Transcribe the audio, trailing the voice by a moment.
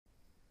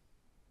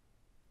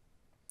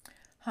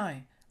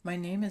Hi, my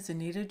name is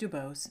Anita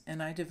Dubose,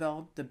 and I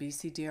developed the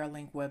BCDR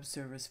Link web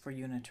service for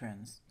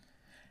Unitrends.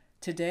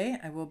 Today,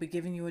 I will be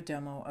giving you a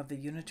demo of the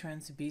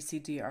Unitrends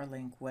BCDR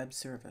Link web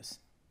service.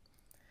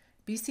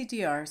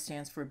 BCDR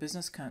stands for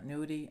Business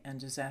Continuity and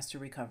Disaster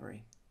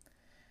Recovery.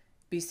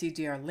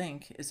 BCDR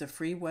Link is a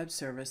free web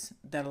service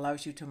that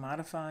allows you to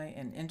modify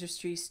an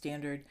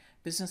industry-standard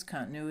business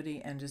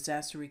continuity and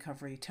disaster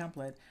recovery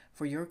template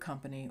for your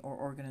company or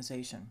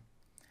organization.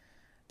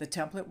 The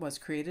template was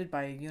created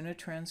by a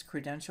Unitrends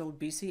credentialed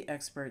BC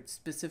expert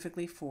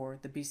specifically for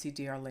the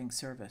BCDR Link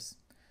service.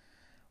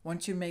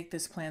 Once you make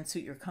this plan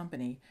suit your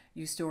company,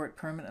 you store it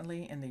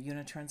permanently in the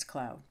Unitrends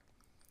cloud.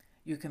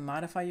 You can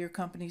modify your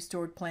company's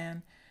stored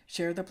plan,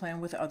 share the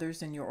plan with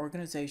others in your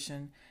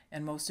organization,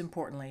 and most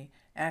importantly,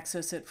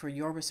 access it for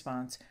your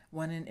response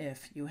when and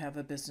if you have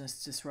a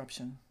business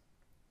disruption.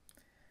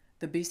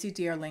 The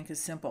BCDR Link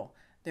is simple.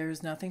 There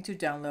is nothing to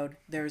download,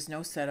 there is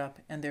no setup,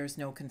 and there is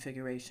no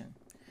configuration.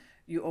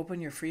 You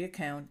open your free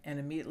account and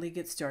immediately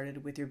get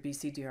started with your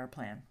BCDR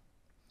plan.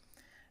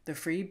 The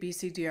free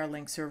BCDR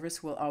Link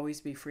service will always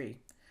be free.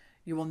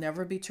 You will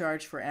never be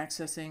charged for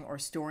accessing or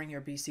storing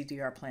your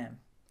BCDR plan.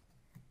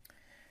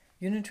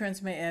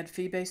 Unitrends may add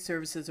fee-based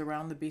services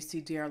around the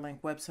BCDR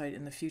Link website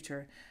in the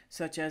future,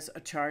 such as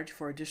a charge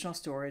for additional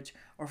storage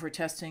or for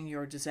testing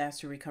your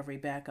disaster recovery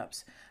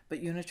backups,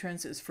 but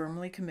Unitrends is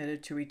firmly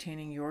committed to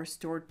retaining your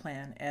stored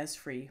plan as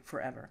free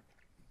forever.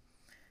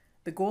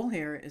 The goal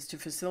here is to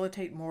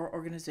facilitate more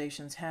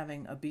organizations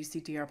having a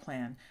BCDR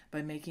plan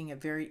by making it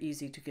very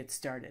easy to get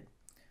started.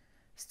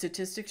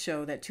 Statistics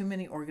show that too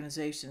many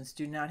organizations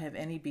do not have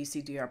any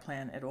BCDR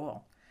plan at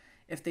all.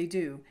 If they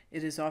do,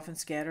 it is often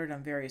scattered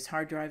on various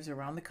hard drives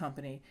around the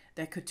company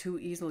that could too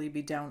easily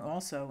be down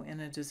also in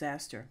a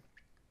disaster.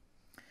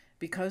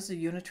 Because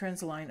the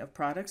Unitrends line of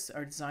products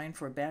are designed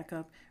for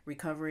backup,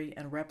 recovery,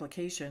 and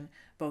replication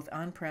both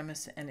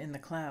on-premise and in the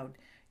cloud,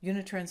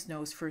 Unitrends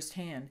knows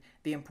firsthand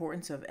the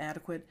importance of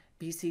adequate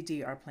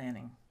BCDR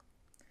planning.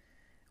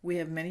 We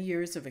have many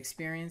years of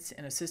experience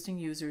in assisting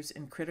users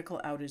in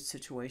critical outage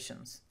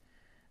situations.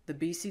 The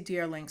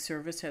BCDR Link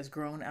service has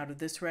grown out of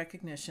this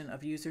recognition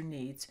of user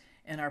needs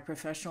and our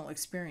professional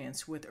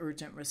experience with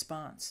urgent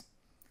response.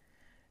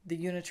 The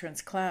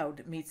Unitrends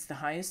cloud meets the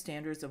highest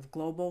standards of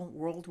global,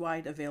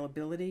 worldwide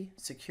availability,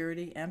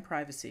 security, and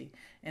privacy,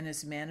 and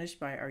is managed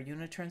by our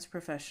Unitrends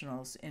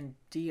professionals in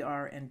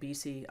DR and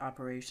BC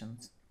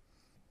operations.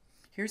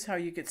 Here's how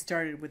you get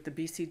started with the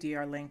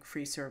BCDR Link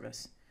free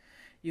service.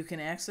 You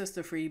can access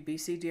the free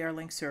BCDR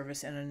Link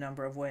service in a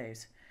number of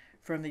ways.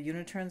 From the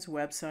Unitrends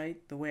website,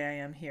 the way I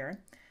am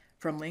here,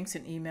 from links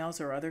in emails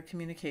or other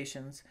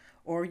communications,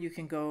 or you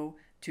can go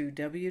to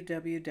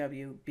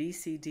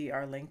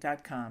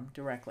www.bcdrlink.com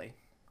directly.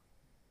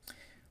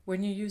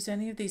 When you use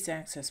any of these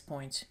access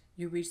points,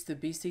 you reach the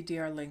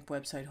BCDR Link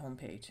website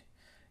homepage.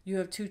 You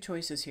have two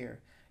choices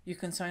here. You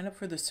can sign up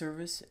for the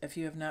service if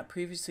you have not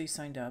previously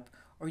signed up,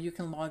 or you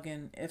can log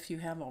in if you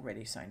have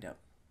already signed up.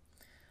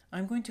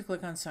 I'm going to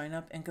click on Sign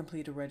Up and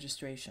complete a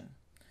registration.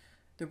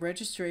 The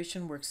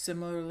registration works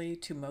similarly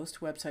to most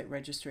website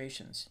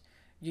registrations.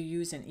 You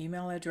use an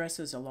email address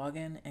as a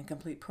login and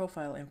complete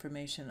profile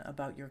information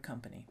about your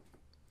company.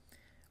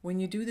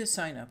 When you do this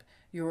sign up,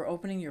 you are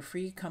opening your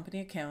free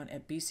company account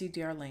at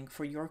BCDR Link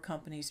for your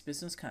company's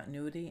business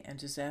continuity and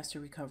disaster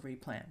recovery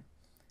plan.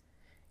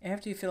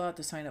 After you fill out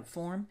the sign-up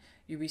form,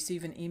 you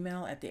receive an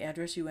email at the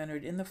address you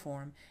entered in the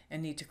form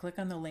and need to click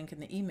on the link in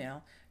the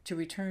email to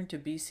return to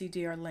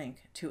BCDR Link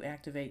to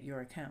activate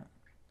your account.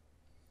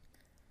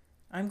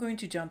 I'm going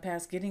to jump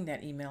past getting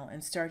that email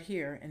and start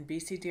here in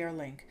BCDR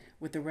Link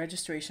with the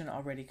registration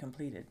already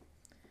completed.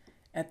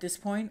 At this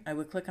point, I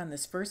would click on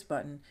this first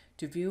button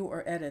to view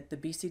or edit the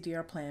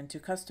BCDR plan to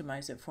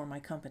customize it for my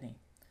company.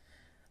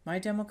 My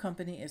demo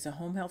company is a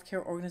home health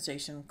care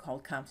organization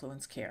called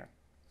Confluence Care.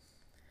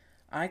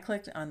 I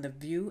clicked on the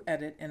View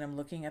Edit and I'm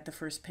looking at the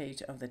first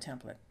page of the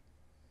template.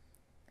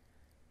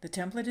 The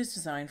template is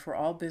designed for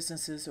all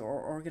businesses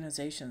or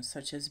organizations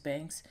such as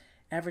banks,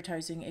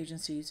 advertising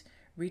agencies,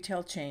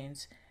 retail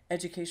chains,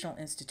 educational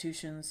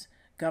institutions,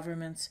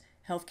 governments,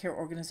 healthcare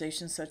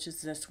organizations such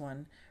as this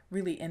one,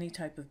 really any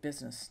type of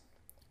business.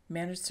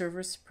 Managed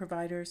service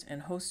providers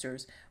and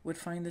hosters would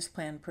find this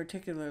plan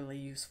particularly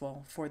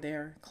useful for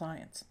their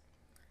clients.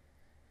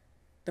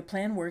 The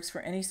plan works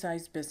for any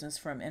size business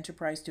from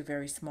enterprise to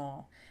very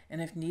small,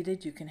 and if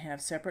needed, you can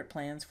have separate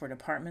plans for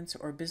departments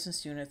or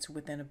business units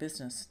within a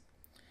business.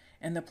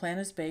 And the plan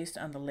is based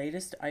on the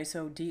latest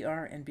ISO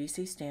DR and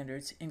BC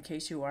standards in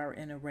case you are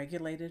in a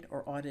regulated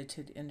or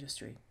audited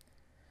industry.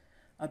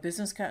 A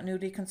business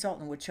continuity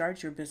consultant would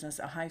charge your business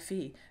a high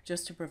fee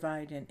just to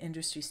provide an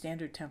industry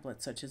standard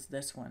template such as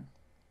this one.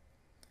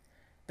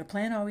 The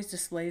plan always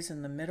displays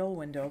in the middle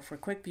window for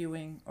quick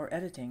viewing or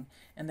editing,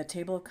 and the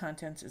table of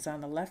contents is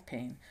on the left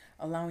pane,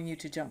 allowing you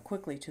to jump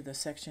quickly to the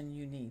section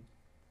you need.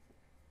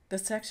 The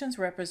sections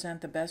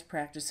represent the best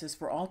practices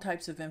for all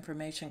types of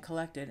information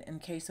collected in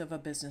case of a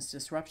business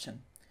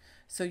disruption.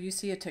 So you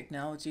see a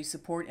technology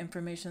support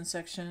information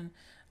section,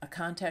 a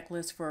contact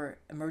list for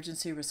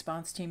emergency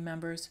response team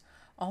members,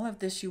 All of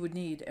this you would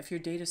need if your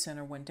data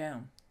center went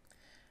down.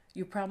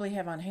 You probably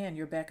have on hand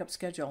your backup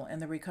schedule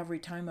and the recovery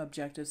time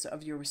objectives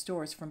of your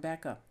restores from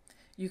backup.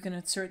 You can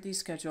insert these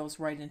schedules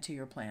right into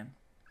your plan.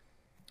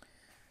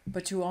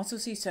 But you also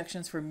see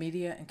sections for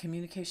media and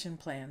communication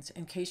plans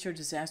in case your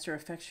disaster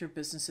affects your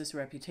business's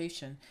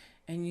reputation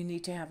and you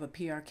need to have a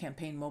PR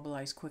campaign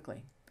mobilized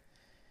quickly.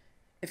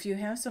 If you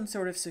have some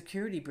sort of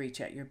security breach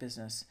at your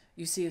business,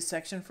 you see a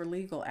section for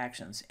legal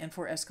actions and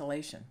for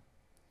escalation.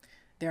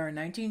 There are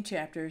 19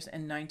 chapters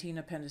and 19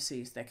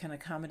 appendices that can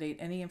accommodate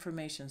any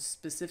information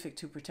specific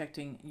to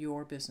protecting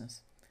your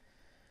business.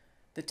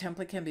 The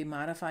template can be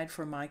modified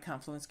for my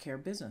Confluence Care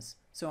business,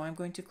 so I'm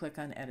going to click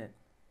on Edit.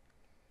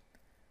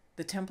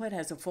 The template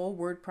has a full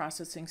word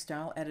processing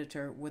style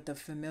editor with the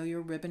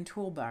familiar ribbon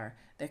toolbar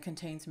that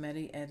contains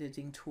many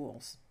editing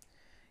tools.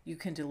 You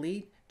can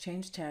delete,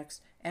 change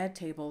text, add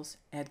tables,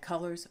 add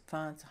colors,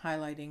 fonts,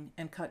 highlighting,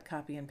 and cut,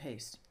 copy, and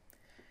paste.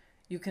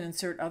 You can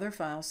insert other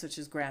files such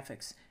as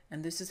graphics,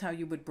 and this is how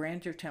you would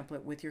brand your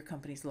template with your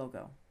company's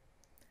logo.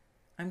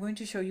 I'm going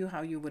to show you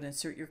how you would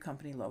insert your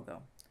company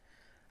logo.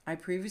 I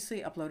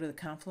previously uploaded the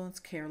Confluence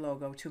Care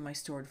logo to my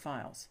stored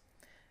files.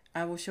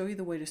 I will show you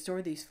the way to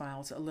store these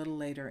files a little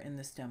later in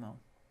this demo.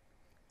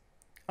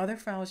 Other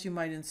files you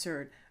might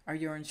insert are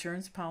your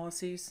insurance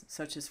policies,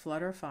 such as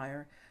flood or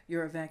fire,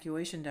 your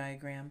evacuation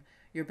diagram,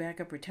 your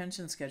backup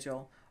retention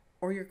schedule,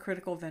 or your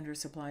critical vendor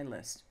supply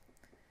list.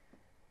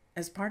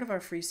 As part of our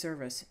free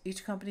service,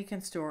 each company can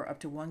store up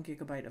to 1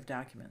 gigabyte of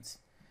documents.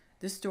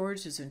 This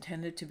storage is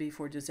intended to be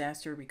for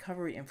disaster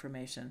recovery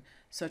information,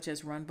 such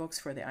as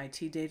runbooks for the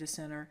IT data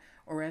center,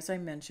 or as I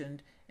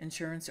mentioned,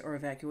 insurance or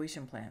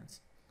evacuation plans.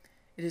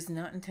 It is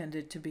not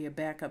intended to be a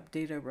backup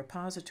data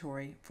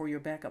repository for your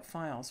backup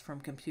files from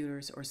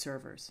computers or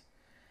servers.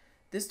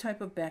 This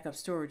type of backup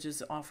storage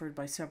is offered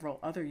by several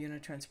other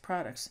Unitrends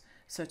products,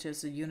 such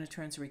as the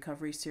Unitrends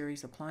Recovery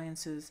Series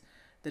appliances,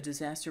 the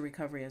Disaster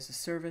Recovery as a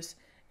Service,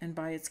 and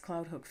by its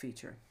CloudHook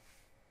feature.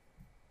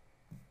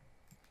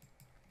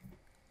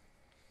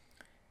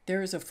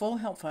 There is a full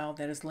help file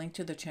that is linked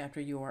to the chapter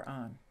you are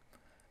on.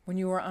 When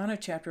you are on a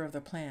chapter of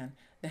the plan,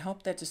 the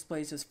help that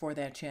displays is for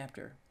that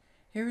chapter.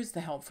 Here is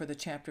the help for the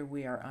chapter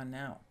we are on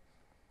now.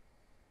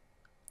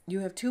 You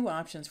have two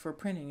options for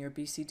printing your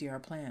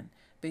BCDR plan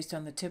based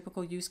on the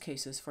typical use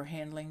cases for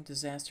handling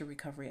disaster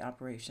recovery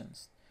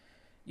operations.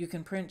 You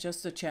can print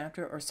just the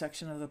chapter or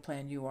section of the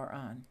plan you are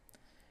on.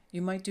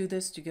 You might do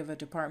this to give a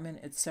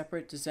department its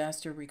separate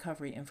disaster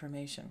recovery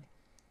information.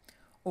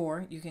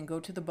 Or you can go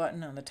to the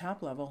button on the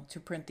top level to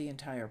print the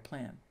entire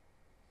plan.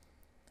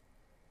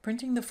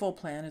 Printing the full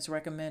plan is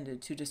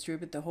recommended to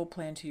distribute the whole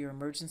plan to your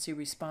emergency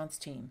response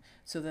team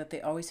so that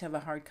they always have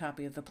a hard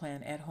copy of the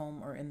plan at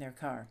home or in their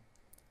car.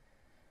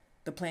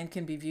 The plan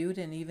can be viewed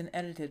and even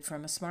edited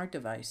from a smart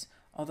device,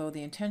 although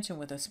the intention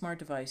with a smart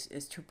device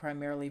is to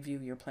primarily view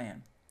your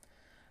plan.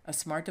 A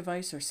smart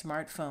device or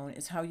smartphone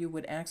is how you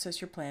would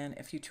access your plan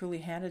if you truly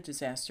had a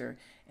disaster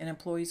and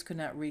employees could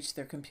not reach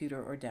their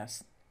computer or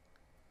desk.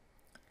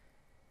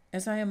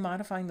 As I am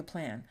modifying the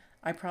plan,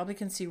 I probably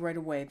can see right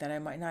away that I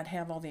might not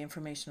have all the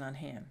information on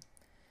hand.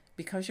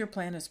 Because your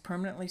plan is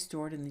permanently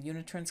stored in the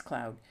Unitrends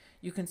cloud,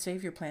 you can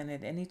save your plan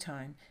at any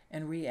time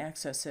and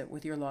re-access it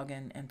with your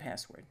login and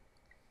password.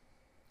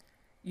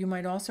 You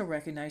might also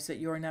recognize that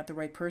you are not the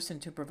right person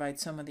to provide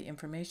some of the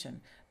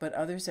information, but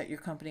others at your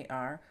company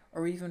are,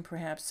 or even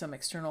perhaps some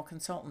external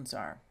consultants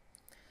are.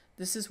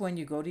 This is when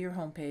you go to your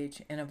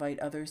homepage and invite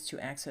others to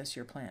access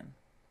your plan.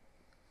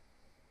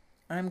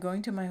 I'm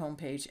going to my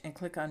homepage and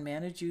click on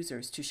Manage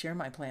Users to share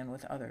my plan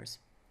with others.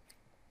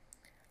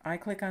 I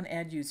click on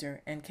Add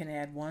User and can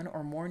add one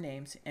or more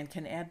names and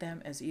can add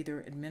them as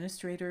either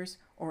administrators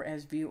or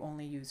as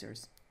view-only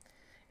users.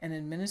 An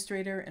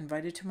administrator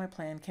invited to my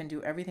plan can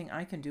do everything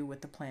I can do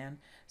with the plan,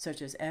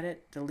 such as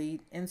edit,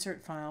 delete,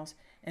 insert files,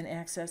 and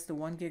access the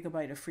 1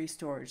 gigabyte of free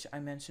storage I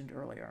mentioned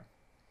earlier.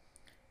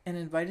 An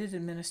invited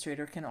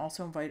administrator can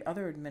also invite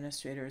other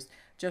administrators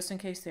just in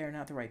case they are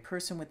not the right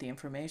person with the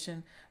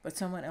information, but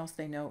someone else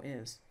they know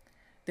is.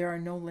 There are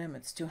no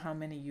limits to how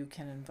many you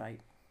can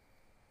invite.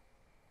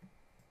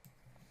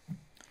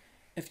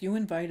 If you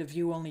invite a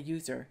view-only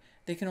user,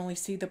 they can only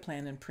see the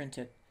plan and print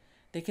it.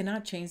 They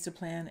cannot change the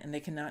plan and they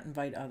cannot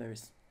invite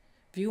others.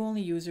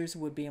 View-only users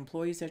would be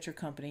employees at your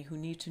company who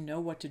need to know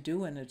what to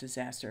do in a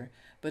disaster,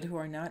 but who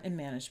are not in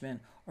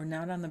management or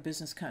not on the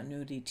business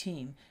continuity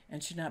team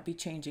and should not be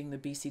changing the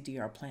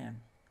BCDR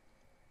plan.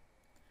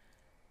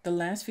 The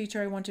last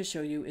feature I want to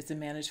show you is the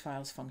Manage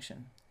Files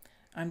function.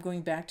 I'm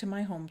going back to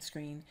my home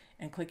screen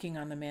and clicking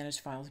on the Manage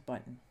Files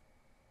button.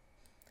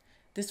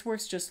 This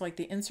works just like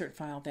the insert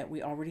file that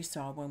we already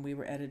saw when we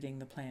were editing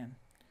the plan.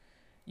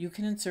 You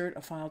can insert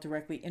a file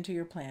directly into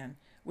your plan,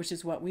 which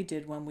is what we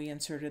did when we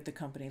inserted the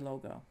company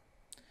logo.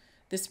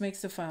 This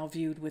makes the file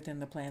viewed within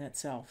the plan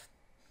itself.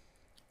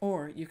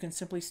 Or you can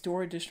simply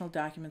store additional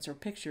documents or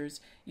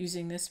pictures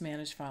using this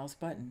Manage Files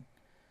button.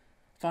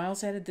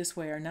 Files added this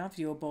way are not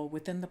viewable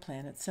within the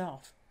plan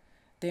itself.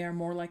 They are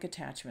more like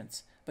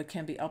attachments, but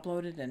can be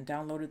uploaded and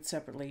downloaded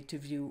separately to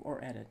view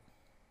or edit.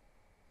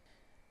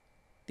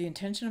 The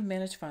intention of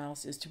Manage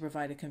Files is to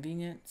provide a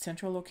convenient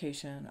central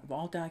location of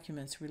all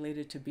documents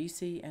related to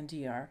BC and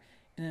DR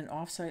in an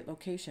off-site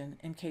location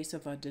in case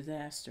of a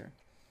disaster.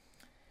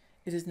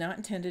 It is not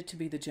intended to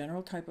be the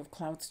general type of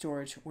cloud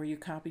storage where you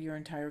copy your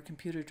entire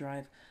computer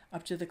drive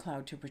up to the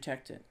cloud to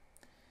protect it.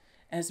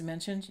 As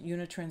mentioned,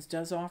 Unitrends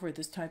does offer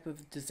this type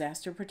of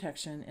disaster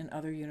protection in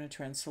other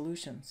Unitrends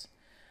solutions,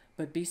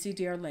 but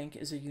BCDR Link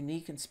is a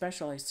unique and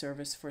specialized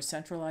service for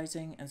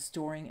centralizing and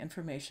storing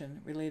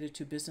information related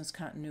to business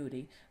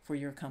continuity for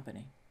your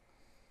company.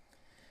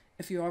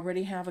 If you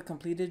already have a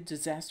completed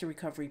disaster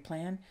recovery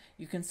plan,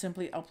 you can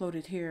simply upload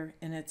it here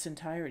in its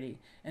entirety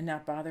and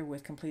not bother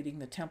with completing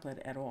the template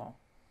at all.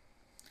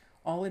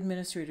 All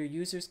administrator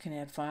users can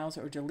add files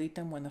or delete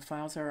them when the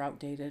files are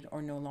outdated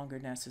or no longer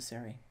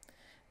necessary.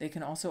 They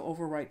can also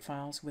overwrite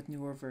files with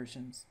newer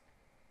versions.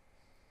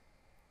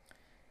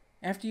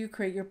 After you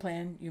create your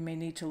plan, you may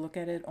need to look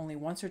at it only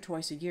once or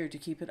twice a year to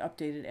keep it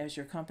updated as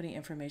your company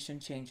information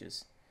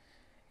changes.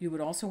 You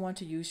would also want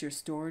to use your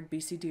stored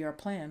BCDR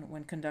plan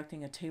when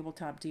conducting a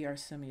tabletop DR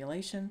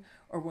simulation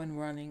or when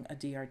running a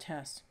DR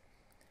test.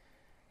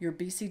 Your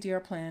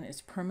BCDR plan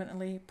is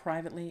permanently,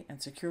 privately,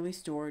 and securely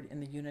stored in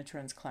the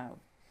Unitrends cloud.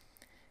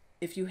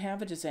 If you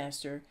have a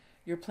disaster,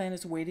 your plan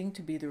is waiting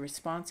to be the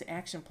response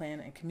action plan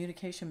and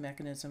communication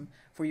mechanism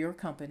for your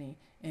company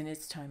in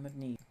its time of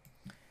need.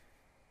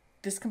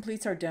 This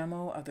completes our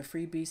demo of the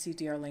free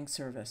BCDR Link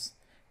service.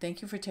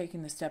 Thank you for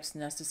taking the steps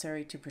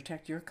necessary to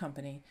protect your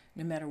company,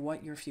 no matter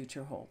what your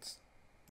future holds.